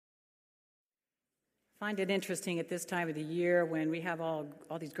Find it interesting at this time of the year when we have all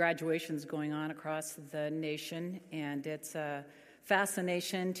these graduations going on across the nation, and it's a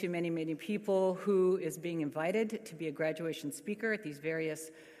fascination to many, many people who is being invited to be a graduation speaker at these various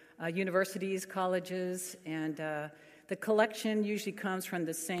universities, colleges, and the collection usually comes from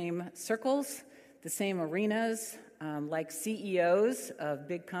the same circles, the same arenas, like CEOs of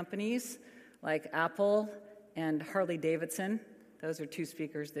big companies like Apple and Harley-Davidson. Those are two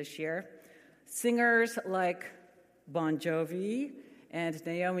speakers this year. Singers like Bon Jovi and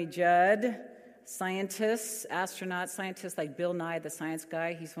Naomi Judd, scientists, astronauts, scientists like Bill Nye, the science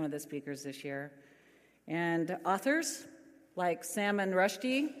guy, he's one of the speakers this year, and authors like Salman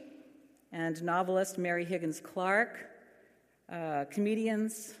Rushdie and novelist Mary Higgins Clark,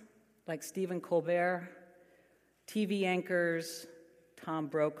 comedians like Stephen Colbert, TV anchors, Tom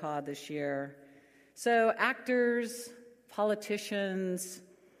Brokaw this year. So actors, politicians,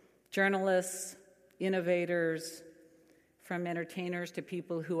 journalists, innovators, from entertainers to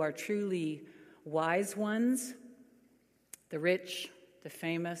people who are truly wise ones, the rich, the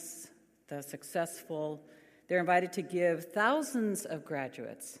famous, the successful. They're invited to give thousands of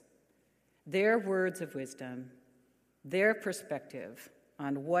graduates their words of wisdom, their perspective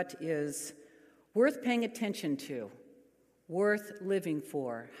on what is worth paying attention to, worth living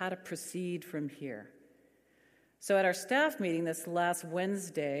for, how to proceed from here. So at our staff meeting this last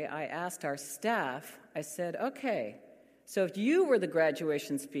Wednesday, I asked our staff, I said, okay, so if you were the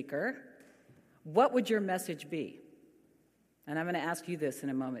graduation speaker, what would your message be? And I'm going to ask you this in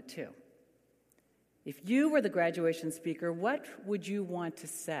a moment too. If you were the graduation speaker, what would you want to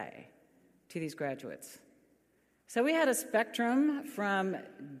say to these graduates? So we had a spectrum from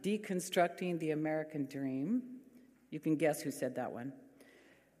deconstructing the American dream. You can guess who said that one.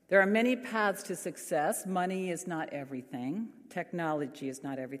 There are many paths to success. Money is not everything. Technology is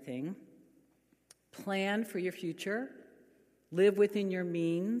not everything. Plan for your future. Live within your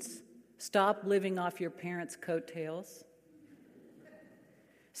means. Stop living off your parents' coattails.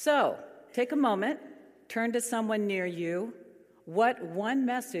 So, take a moment, turn to someone near you. What one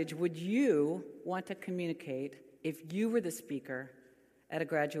message would you want to communicate if you were the speaker at a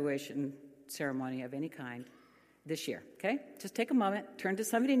graduation ceremony of any kind this year? Okay? Just take a moment, turn to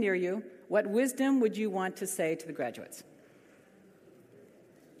somebody near you. What wisdom would you want to say to the graduates?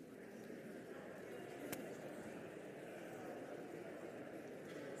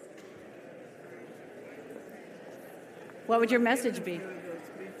 What would your message be?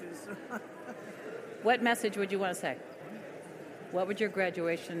 What message would you want to say? What would your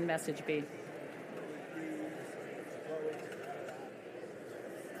graduation message be?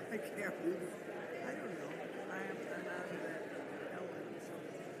 I can't read it. I don't know. I'm out of that element.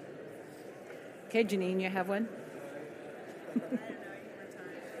 Okay, Janine, you have one?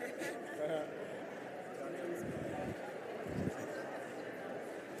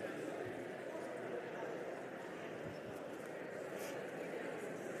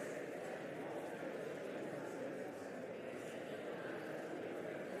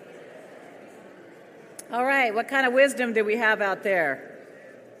 All right, what kind of wisdom do we have out there?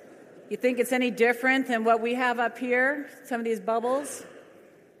 You think it's any different than what we have up here? Some of these bubbles?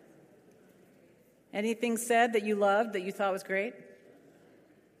 Anything said that you loved, that you thought was great?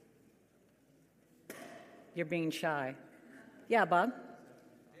 You're being shy. Yeah, Bob?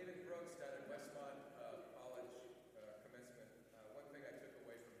 David Brooks at Westmont College commencement. One thing I took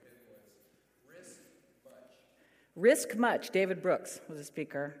away from him was risk much. Risk much. David Brooks was a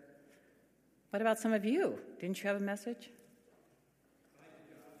speaker. What about some of you? Didn't you have a message?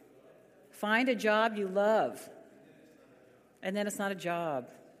 Find a job you love. And then it's not a job,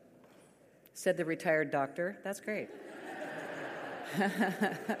 said the retired doctor. That's great.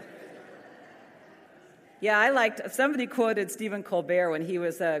 Yeah, somebody quoted Stephen Colbert when he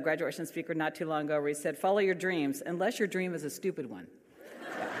was a graduation speaker not too long ago, where he said, follow your dreams, unless your dream is a stupid one.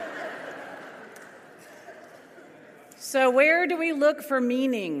 So where do we look for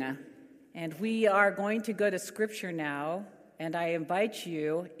meaning? And we are going to go to Scripture now, and I invite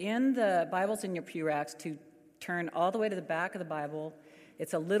you in the Bibles in your pew racks to turn all the way to the back of the Bible.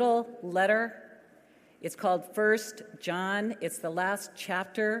 It's a little letter. It's called 1 John. It's the last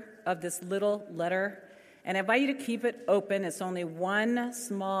chapter of this little letter. And I invite you to keep it open. It's only one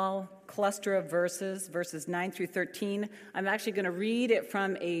small cluster of verses, verses 9 through 13. I'm actually going to read it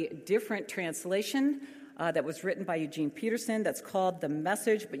from a different translation that was written by Eugene Peterson that's called The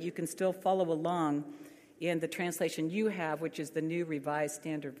Message, but you can still follow along in the translation you have, which is the New Revised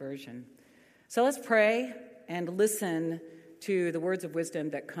Standard Version. So let's pray and listen to the words of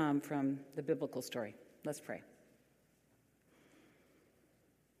wisdom that come from the biblical story. Let's pray.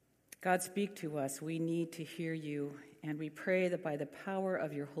 God, speak to us. We need to hear you, and we pray that by the power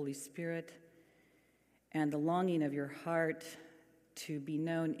of your Holy Spirit and the longing of your heart to be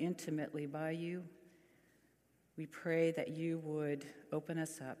known intimately by you, we pray that you would open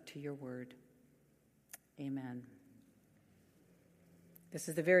us up to your word. Amen. This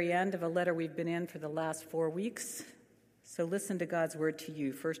is the very end of a letter we've been in for the last 4 weeks. So listen to God's word to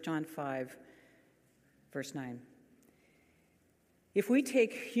you, 1 John 5, verse 9. If we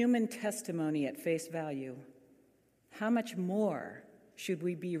take human testimony at face value, how much more should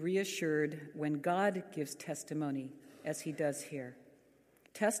we be reassured when God gives testimony, as he does here,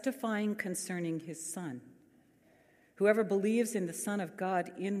 testifying concerning his Son? Whoever believes in the Son of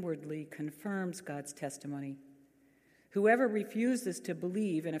God inwardly confirms God's testimony. Whoever refuses to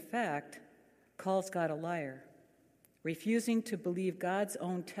believe, in effect, calls God a liar, refusing to believe God's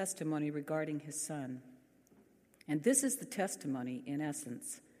own testimony regarding his Son. And this is the testimony, in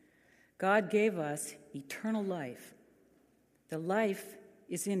essence. God gave us eternal life. The life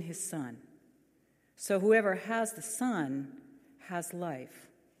is in his Son. So whoever has the Son has life.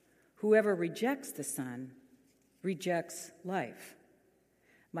 Whoever rejects the Son rejects life.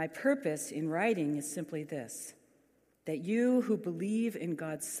 My purpose in writing is simply this: that you who believe in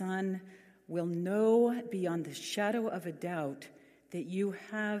God's Son will know beyond the shadow of a doubt that you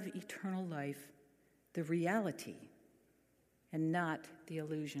have eternal life, the reality, and not the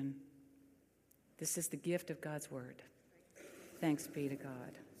illusion. This is the gift of God's word. Thanks be to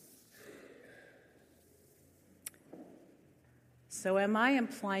God. So am I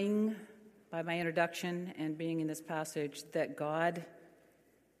implying by my introduction and being in this passage that God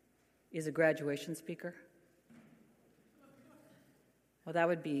is a graduation speaker? Well, that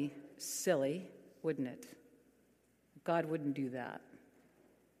would be silly, wouldn't it? God wouldn't do that.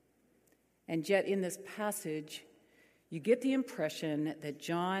 And yet in this passage, you get the impression that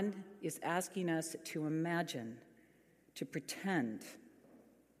John is asking us to imagine, to pretend,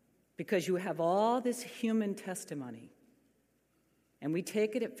 because you have all this human testimony, and we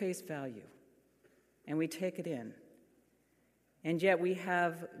take it at face value, and we take it in. And yet we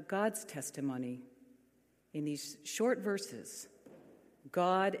have God's testimony in these short verses.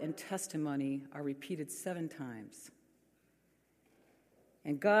 God and testimony are repeated 7 times.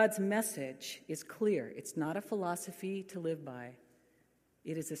 And God's message is clear. It's not a philosophy to live by.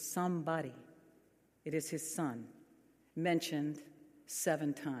 It is a somebody. It is his Son, mentioned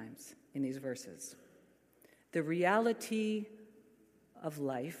 7 times in these verses. The reality of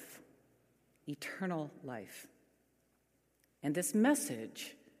life, eternal life. And this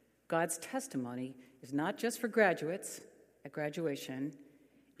message, God's testimony, is not just for graduates at graduation.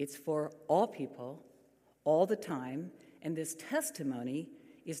 It's for all people, all the time. And this testimony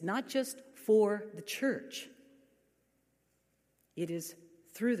is not just for the church. It is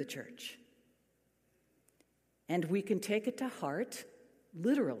through the church. And we can take it to heart,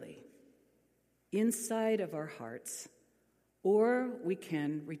 literally, inside of our hearts, or we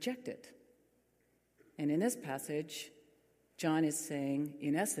can reject it. And in this passage, John is saying,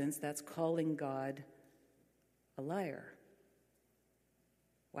 in essence, that's calling God a liar.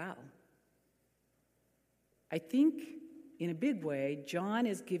 Wow. I think, in a big way, John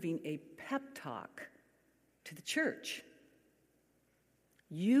is giving a pep talk to the church.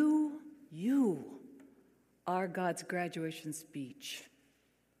 You are God's graduation speech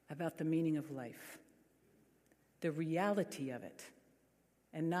about the meaning of life, the reality of it,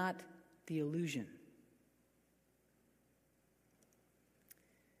 and not the illusion.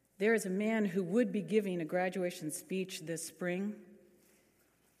 There is a man who would be giving a graduation speech this spring.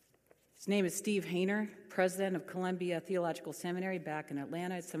 His name is Steve Hayner, president of Columbia Theological Seminary back in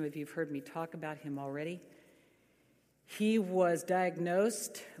Atlanta. Some of you have heard me talk about him already. He was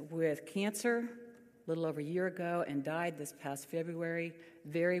diagnosed with cancer a little over a year ago and died this past February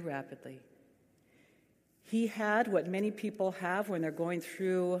very rapidly. He had what many people have when they're going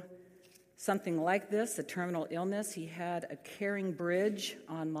through something like this, a terminal illness. He had a caring bridge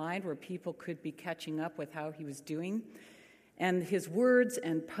online where people could be catching up with how he was doing. And his words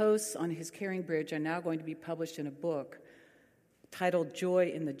and posts on his caring bridge are now going to be published in a book titled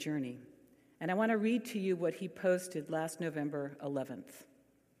Joy in the Journey. And I want to read to you what he posted last November 11th.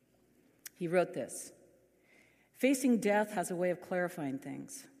 He wrote this: "Facing death has a way of clarifying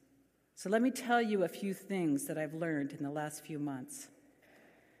things. So let me tell you a few things that I've learned in the last few months.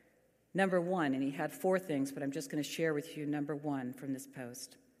 Number 1," and he had 4 things, but I'm just going to share with you number 1 from this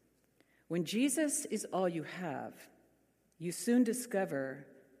post. "When Jesus is all you have, you soon discover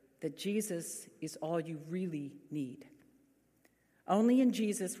that Jesus is all you really need. Only in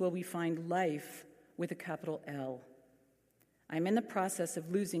Jesus will we find life with a capital L. I'm in the process of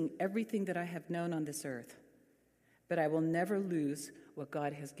losing everything that I have known on this earth, but I will never lose what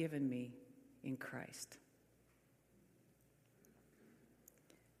God has given me in Christ.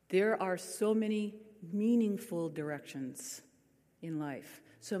 There are so many meaningful directions in life,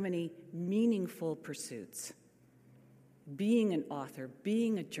 so many meaningful pursuits. Being an author,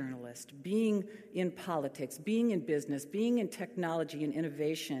 being a journalist, being in politics, being in business, being in technology and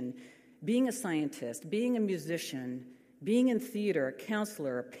innovation, being a scientist, being a musician, being in theater, a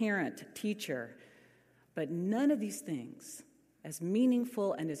counselor, a parent, a teacher. But none of these things, as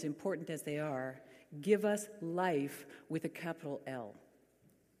meaningful and as important as they are, give us life with a capital L.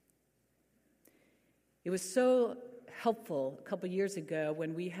 It was so helpful a couple years ago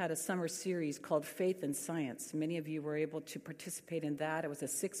when we had a summer series called Faith and Science. Many of you were able to participate in that. It was a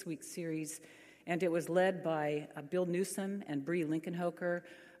 6-week series, and it was led by Bill Newsom and Bree Lincolnhoker,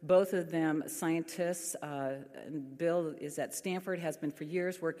 both of them scientists. Bill is at Stanford, has been for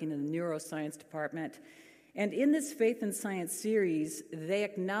years, working in the neuroscience department. And in this Faith and Science series, they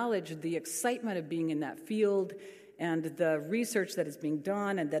acknowledged the excitement of being in that field and the research that is being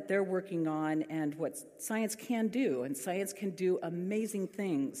done and that they're working on and what science can do. And science can do amazing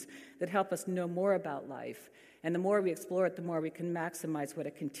things that help us know more about life. And the more we explore it, the more we can maximize what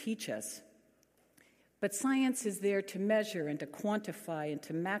it can teach us. But science is there to measure and to quantify and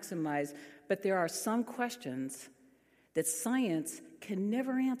to maximize, but there are some questions that science can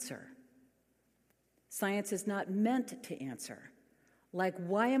never answer. Science is not meant to answer. Like,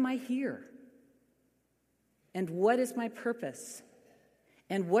 why am I here? And what is my purpose?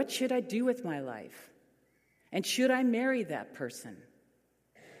 And what should I do with my life? And should I marry that person?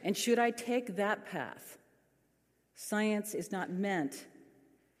 And should I take that path? Science is not meant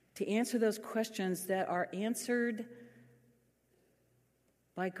to answer those questions that are answered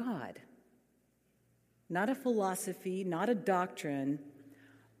by God. Not a philosophy, not a doctrine,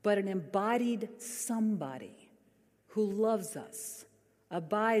 but an embodied somebody who loves us,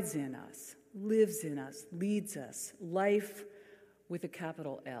 abides in us, lives in us, leads us, life with a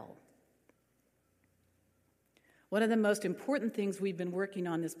capital L. One of the most important things we've been working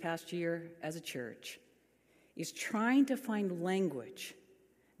on this past year as a church is trying to find language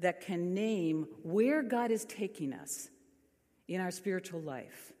that can name where God is taking us in our spiritual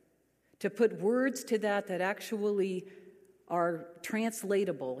life, to put words to that actually are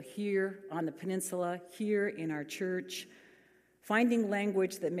translatable here on the peninsula, here in our church, finding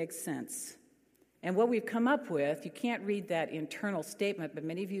language that makes sense. And what we've come up with, you can't read that internal statement, but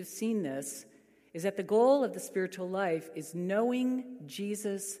many of you have seen this, is that the goal of the spiritual life is knowing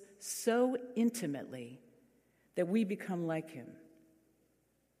Jesus so intimately that we become like him.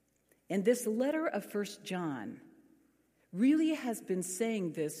 And this letter of 1 John really has been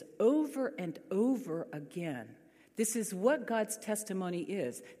saying this over and over again. This is what God's testimony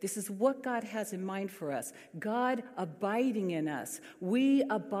is. This is what God has in mind for us. God abiding in us. We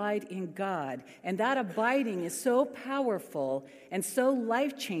abide in God. And that abiding is so powerful and so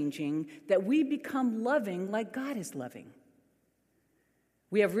life-changing that we become loving like God is loving.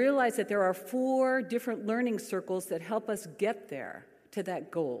 We have realized that there are 4 different learning circles that help us get there to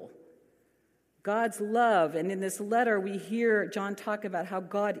that goal. God's love, and in this letter we hear John talk about how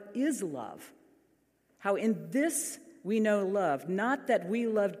God is love. How in this we know love, not that we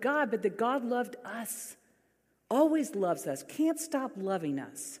loved God, but that God loved us, always loves us, can't stop loving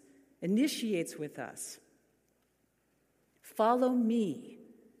us, initiates with us. Follow me,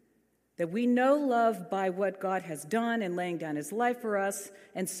 that we know love by what God has done in laying down his life for us,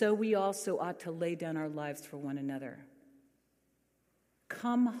 and so we also ought to lay down our lives for one another.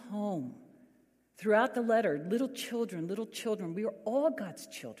 Come home. Throughout the letter, little children, we are all God's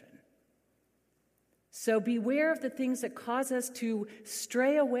children. So beware of the things that cause us to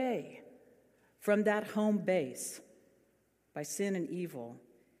stray away from that home base by sin and evil.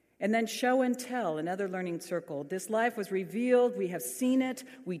 And then show and tell, another learning circle. This life was revealed. We have seen it.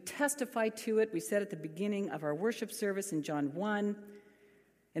 We testify to it. We said at the beginning of our worship service in John 1.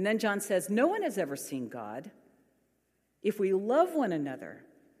 And then John says, no one has ever seen God. If we love one another,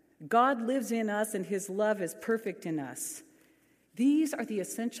 God lives in us and his love is perfect in us. These are the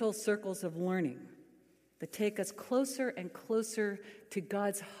essential circles of learning that take us closer and closer to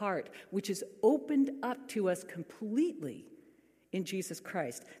God's heart, which is opened up to us completely in Jesus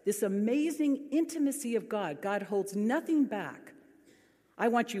Christ. This amazing intimacy of God. God holds nothing back. I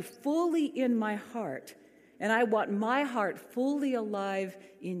want you fully in my heart, and I want my heart fully alive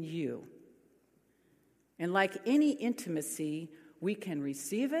in you. And like any intimacy, we can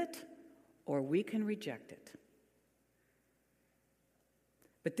receive it or we can reject it.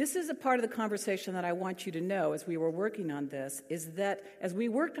 But this is a part of the conversation that I want you to know as we were working on this, is that as we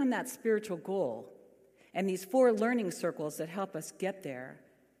worked on that spiritual goal and these 4 learning circles that help us get there,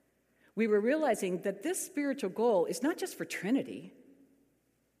 we were realizing that this spiritual goal is not just for Trinity.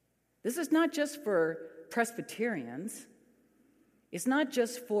 This is not just for Presbyterians. It's not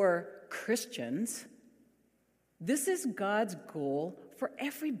just for Christians. This is God's goal for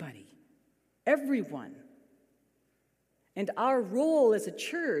everybody, everyone. And our role as a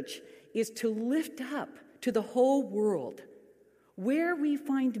church is to lift up to the whole world where we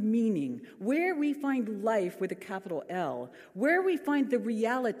find meaning, where we find life with a capital L, where we find the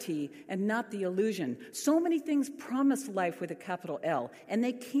reality and not the illusion. So many things promise life with a capital L, and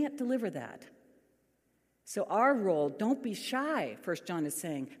they can't deliver that. So our role, don't be shy, 1 John is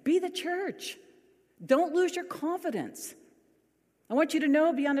saying. Be the church. Don't lose your confidence. I want you to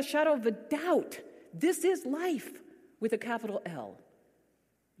know beyond a shadow of a doubt, this is life with a capital L.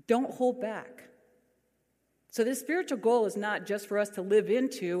 Don't hold back. So this spiritual goal is not just for us to live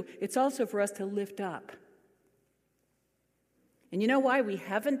into, it's also for us to lift up. And you know why we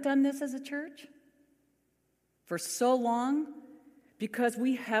haven't done this as a church for so long? Because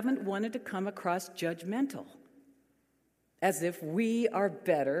we haven't wanted to come across judgmental, as if we are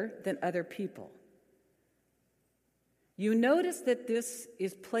better than other people. You notice that this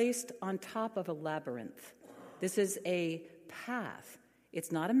is placed on top of a labyrinth. This is a path.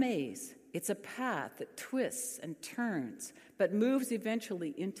 It's not a maze. It's a path that twists and turns, but moves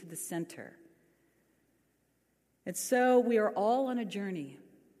eventually into the center. And so we are all on a journey.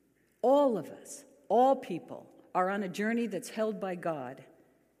 All of us, all people, are on a journey that's held by God.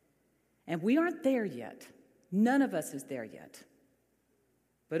 And we aren't there yet. None of us is there yet.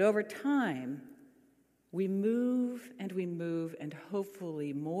 But over time, we move, and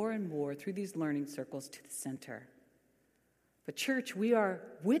hopefully more and more through these learning circles to the center. But church, we are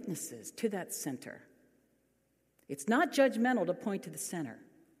witnesses to that center. It's not judgmental to point to the center.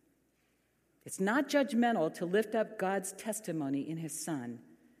 It's not judgmental to lift up God's testimony in his Son,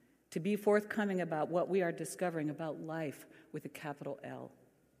 to be forthcoming about what we are discovering about life with a capital L.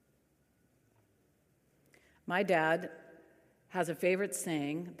 My dad has a favorite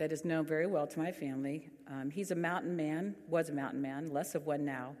saying that is known very well to my family. He's a mountain man, was a mountain man, less of one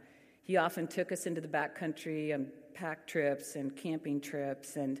now. He often took us into the backcountry on pack trips and camping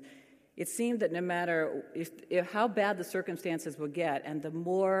trips, and it seemed that no matter if how bad the circumstances would get, and the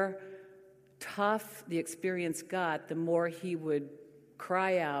more tough the experience got, the more he would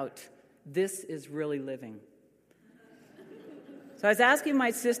cry out, "This is really living." So I was asking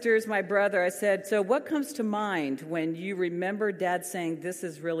my sisters, my brother, I said, so what comes to mind when you remember Dad saying, "This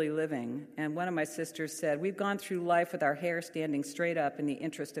is really living"? And one of my sisters said, "We've gone through life with our hair standing straight up in the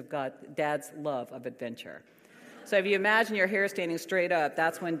interest of God, Dad's love of adventure." So if you imagine your hair standing straight up,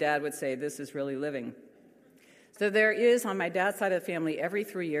 that's when Dad would say, "This is really living." So there is, on my dad's side of the family, every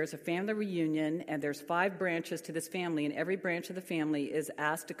 3 years, a family reunion, and there's 5 branches to this family, and every branch of the family is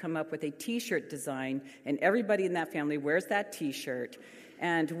asked to come up with a T-shirt design, and everybody in that family wears that T-shirt.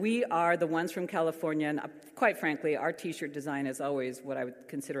 And we are the ones from California, and quite frankly, our T-shirt design is always what I would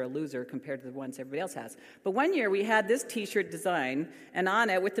consider a loser compared to the ones everybody else has. But one year we had this T-shirt design, and on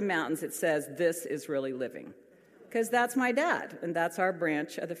it, with the mountains, it says, "This is really living." Because that's my dad, and that's our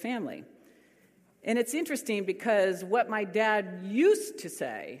branch of the family. And it's interesting because what my dad used to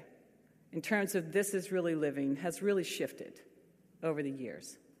say in terms of "this is really living" has really shifted over the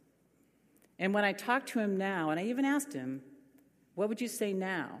years. And when I talk to him now, and I even asked him, "What would you say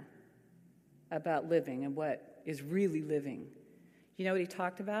now about living and what is really living?" You know what he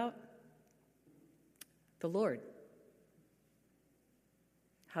talked about? The Lord.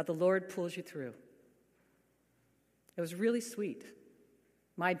 How the Lord pulls you through. It was really sweet.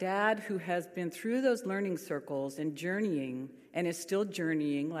 My dad, who has been through those learning circles and journeying, and is still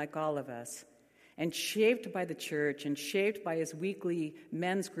journeying like all of us, and shaped by the church and shaped by his weekly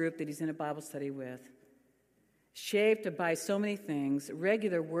men's group that he's in a Bible study with, shaped by so many things,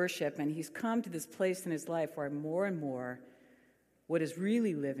 regular worship, and he's come to this place in his life where more and more what is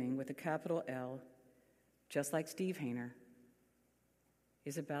really living with a capital L, just like Steve Hayner,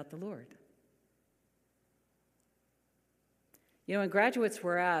 is about the Lord. You know, when graduates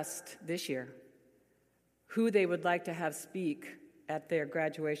were asked this year who they would like to have speak at their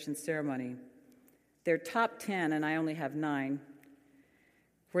graduation ceremony, their top 10, and I only have 9,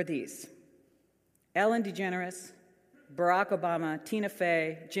 were these: Ellen DeGeneres, Barack Obama, Tina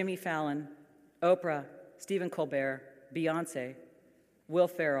Fey, Jimmy Fallon, Oprah, Stephen Colbert, Beyonce, Will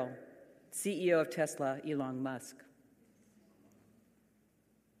Ferrell, CEO of Tesla, Elon Musk.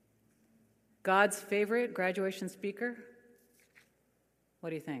 God's favorite graduation speaker? What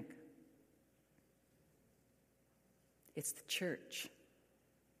do you think? It's the church.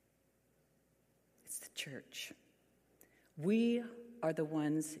 It's the church. We are the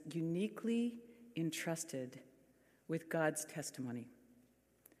ones uniquely entrusted with God's testimony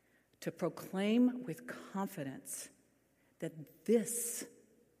to proclaim with confidence that this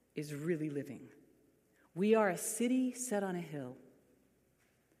is really living. We are a city set on a hill.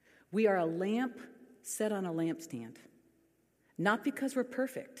 We are a lamp set on a lampstand. Not because we're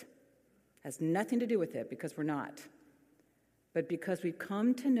perfect, has nothing to do with it, because we're not, but because we've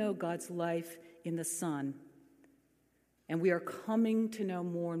come to know God's life in the Son, and we are coming to know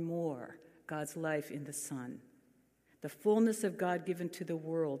more and more God's life in the Son. The fullness of God given to the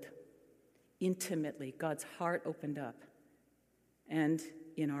world intimately, God's heart opened up, and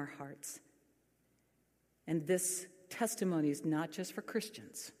in our hearts. And this testimony is not just for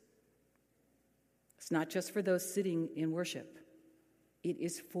Christians. It's not just for those sitting in worship. It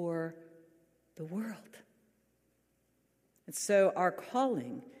is for the world. And so our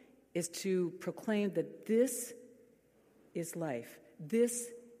calling is to proclaim that this is life. This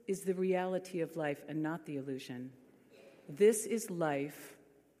is the reality of life and not the illusion. This is life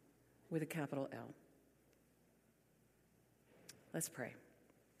with a capital L. Let's pray.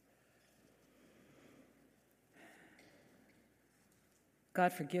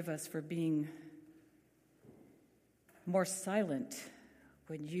 God, forgive us for being more silent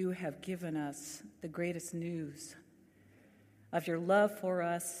when you have given us the greatest news of your love for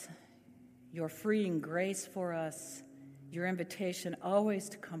us, your freeing grace for us, your invitation always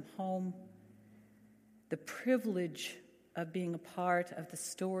to come home, the privilege of being a part of the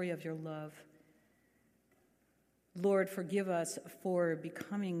story of your love. Lord, forgive us for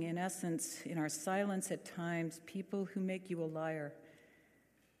becoming, in essence, in our silence at times, people who make you a liar.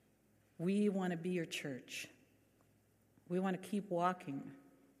 We want to be your church. We want to keep walking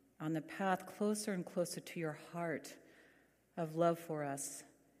on the path closer and closer to your heart of love for us.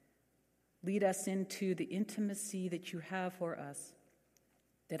 Lead us into the intimacy that you have for us,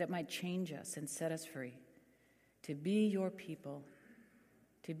 that it might change us and set us free, to be your people,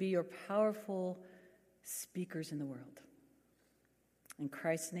 to be your powerful speakers in the world. In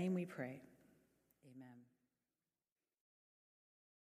Christ's name we pray.